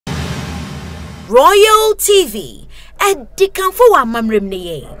Royal TV. Edikanfo wa mamrem ne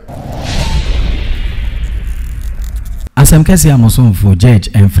ye. Asem Kese amosomfo Judge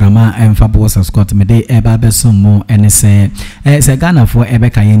Enframa Enfabo Scott mede eba besom mo ene se Ghana for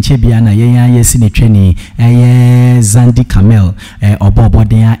ebeka yenche bia na yesi ne twani Xandy Kamel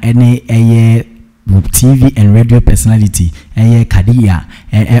oboboden ene TV and radio personality Kadia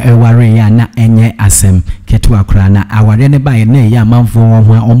ware ya na enye Asem ketu akra na aware ne ba na ya manfo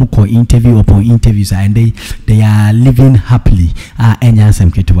omuko interview upon interviews and they are living happily enye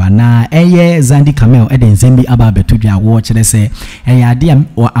Asem ketu na Xandy Kamel eden zembi aba betudwa wo kire se ade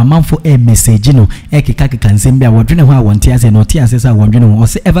amanfo message no keka nzembi a wodwene ho a wonte ase no tie ase sa wodwene ho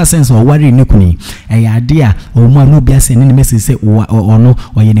se ever since o ware ne kuni ade a o mu anu bia se ne message se ono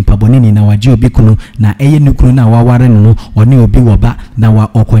oye ni pabonini na waje obi kunu na ne kunu na waware no oni obi woba na wa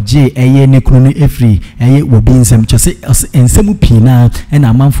okoje ne kunu no efri obi nsem chose ensemu pina na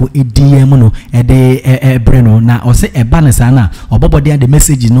amanfo ediem no de breno na ose eba ne sana obobode the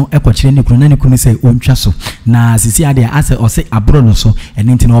message no ekokire ne kunu na ne kunu se ontwa so na sisi ade ase ose abro no so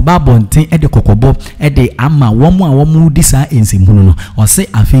ene nti na oba bonten de kokobo de ama womu a womu disa ensemu no ose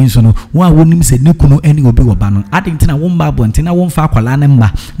afin so no wo a wonim se ne kunu ene obi woba no ade nti na wo mba bonten na wo mfa akwala ne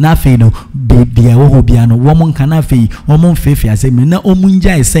mba na afin no bia wo bia no wo mon kana afin wo mon fefe ase na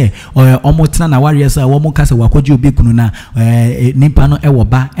omunja ese omotena na ware ese wo mon kase wakoje obi kunu na nipa no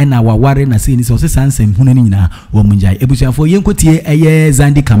ewoba na waware na se ni se sansem hunu ni nyina wo munja ebusuafo yenkotie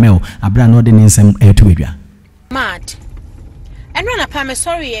Xandy Kamel abra no de nsem etu edwa mad. And when I'm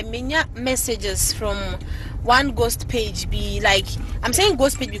sorry, messages from one ghost page be like, I'm saying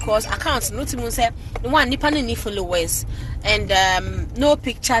ghost page because accounts not even say one nipa followers and no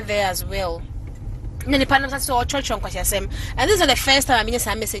picture there as well. And church on Asem. And this is the first time I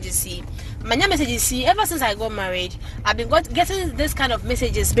some messages see. My messages see ever since I got married. I've been getting this kind of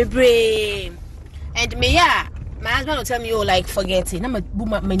messages, baby. And my husband will tell me, oh, like forget it. I'm a boom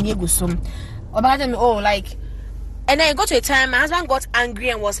my nego some. Or tell me, oh, like. And then I got to a time my husband got angry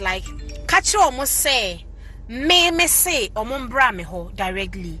and was like, catch you almost say, me say, bra me ho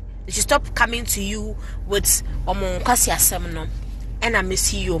directly. They should stop coming to you with Kese Asem no. And I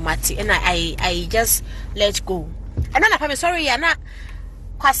miss you, Mati. And I just let go. And then I'm sorry, I'm not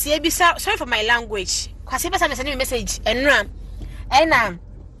sorry for my language. Kese sent me a message and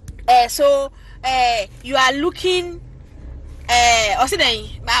so you are looking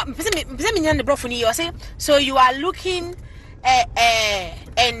so you are looking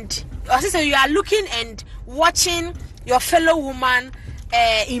and so you are looking and watching your fellow woman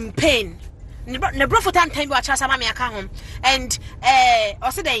in pain. And you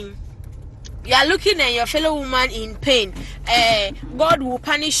are looking at your fellow woman in pain. God will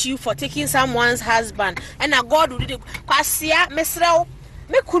punish you for taking someone's husband. And God will do it.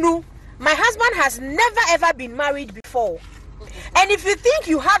 My husband has never ever been married before. And if you think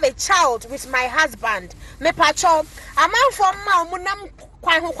you have a child with my husband, me pacho,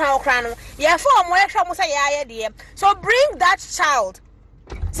 so bring that child.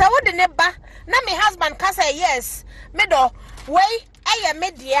 So what the neighbor? Now my husband can say yes. Me do wait, I am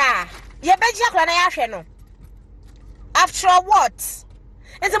media. Ye beja no. After what?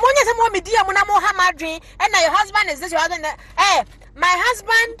 And the money is more media munamohamadri, and now your husband is this your husband. My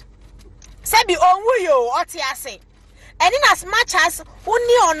husband said be on yo or tiase. And in as much as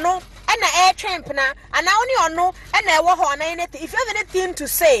only or no and air train and only or no and I walk on anything. If you have anything to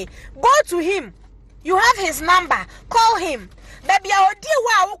say, go to him. You have his number. Call him. Baby, our dear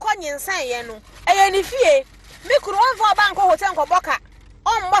wow, Conyan say, no. And if ye make one for a bank or hotel boca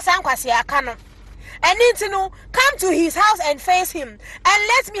on Mosanquasia Cano. And need to know, come to his house and face him and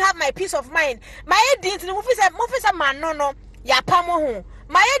let me have my peace of mind. My didn't know Mufisa man no ya pamo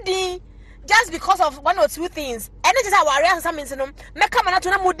my D. Just because of one or two things, and it is our real something.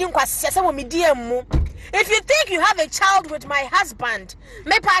 If you think you have a child with my husband,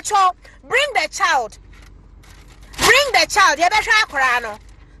 me patrol, bring the child. Bring the child. You better try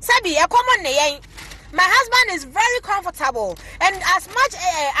Sabi, a common name. My husband is very comfortable, and as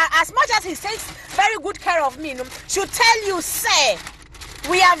much as he takes very good care of me, should tell you, say,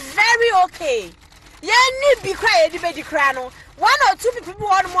 we are very okay. You need be quiet, baby crano. One or two people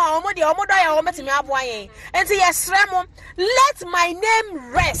want more, and say yes, let my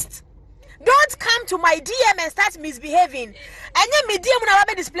name rest. Don't come to my DM and start misbehaving. And then my DM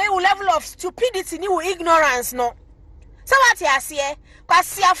will display a level of stupidity, new ignorance, no. So what you say?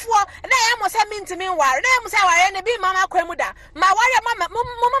 Cause you for they must have mean to me war. They must have and be mama kwemuda. My warrior mama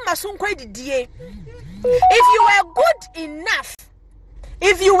masun kwe die. If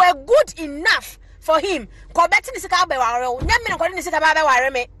you were good enough for him, go back to the Sikabe.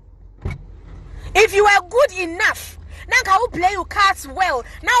 If you are good enough, now will play your cards well.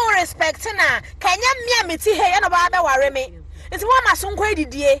 Now respect na. Can you me meti here no ba ware me. It's one masun kwe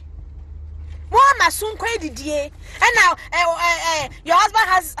didie. One masun kwe didie. And now your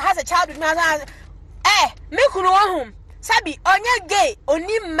husband has a child with me. Me kunu home. Sabi onye gay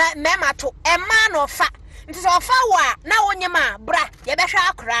oni mema to a man of fa. It is of wa na onyema bra ye be hwa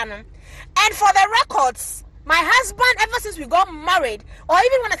akra no. And for the records, my husband, ever since we got married, or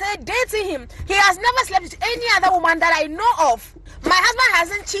even when I started dating him, he has never slept with any other woman that I know of. My husband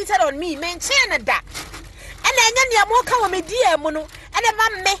hasn't cheated on me. Maintain that. And then you more come with me dear mono. And then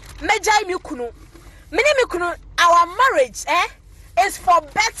me jai me kunu. Me kunu. Our marriage, is for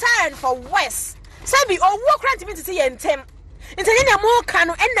better and for worse. Sabi or walk around to me to see and tem. Into any more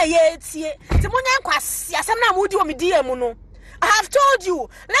cano and the year. Timonia kwasi. Asem na mudi o me dear mono. I have told you,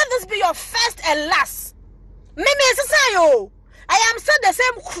 let this be your first and last. Me sayo. I am still the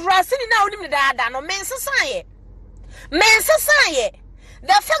same crossing now in the dada no men saye. The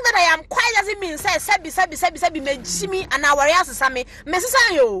fact that I am quiet doesn't mean say sabi me jimi and our ass same men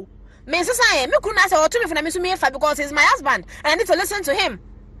sayo. Men saye me couldn't say to me for me because he's my husband and I need to listen to him.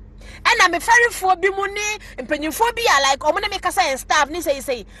 And I'm a very phobia money and phobia like omana make us and stuff ni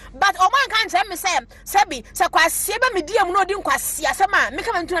say but oman can't tell me say sabi so kwasieba me dia no din kwasi asema me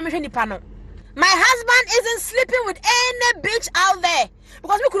come to me hwe nipa no. My husband isn't sleeping with any bitch out there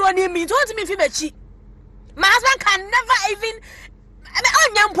because me could only mean told me fi. My husband can never even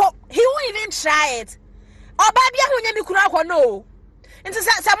he won't even try it. Or baby who me could no. Into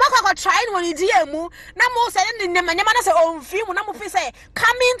some trying when you dear mu na mo say in the man say on film na mo say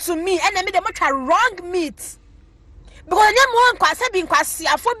coming to me and then me dem try wrong meat. Because nyam won kwase bi nkwase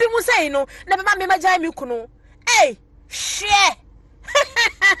afo bi mu say no na be ma me majai me kunu. Hey, share.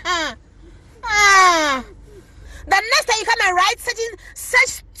 The next time you come and write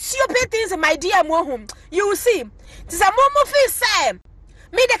such stupid things in my DM home, you will see. This is a momo feel say.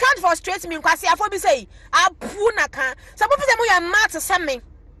 Me they can't frustrate me because I be say apuna kan. Some people say mo ya mad to send me.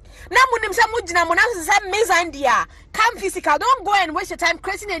 Na munim say mo jina mo na say me Xandy. Come physical. Don't go and waste your time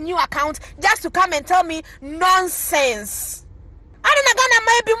creating a new account just to come and tell me nonsense. I don't know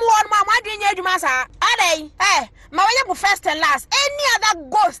maybe more mama doing your sa. Are my way first and last. Any other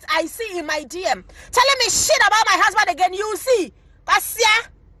ghost I see in my DM telling me shit about my husband again, you see. Kasia.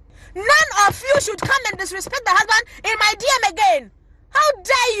 None of you should come and disrespect the husband in my DM again. How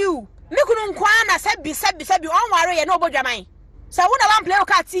dare you? Me kunu nkwana sebi on worry and nobody mind. So I wouldn't play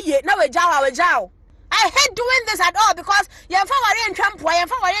okati now we jaw. I hate doing this at all because you are worry and Trump why you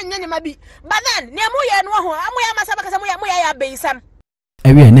worry and mabi. But then near muya no ho amuya masaba kasa muya ya beisam.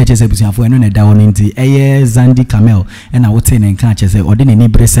 Ewe na chese busiafo eno na da won nti Xandy Kamel na wote ne nka chese ode ne ni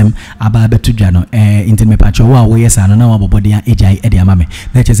bresem aba betudwa no nti me pacho wa wo yesa no na wa bobode ya ejai ede amame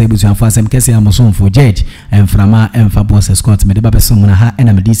na chese busiafo Asem Kese amosomfo judge emframa emfa boss Scott me de ba besom na ha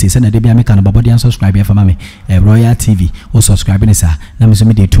na me di se na de bia me ka no bobode ya subscribe ya famame Royal TV o subscribe ni sa na me so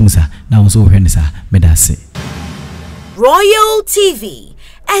me de tum sa na wo so hwe ni sa me da se Royal TV,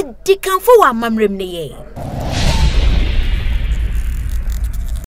 edi kan fo wa mamrem ne ye.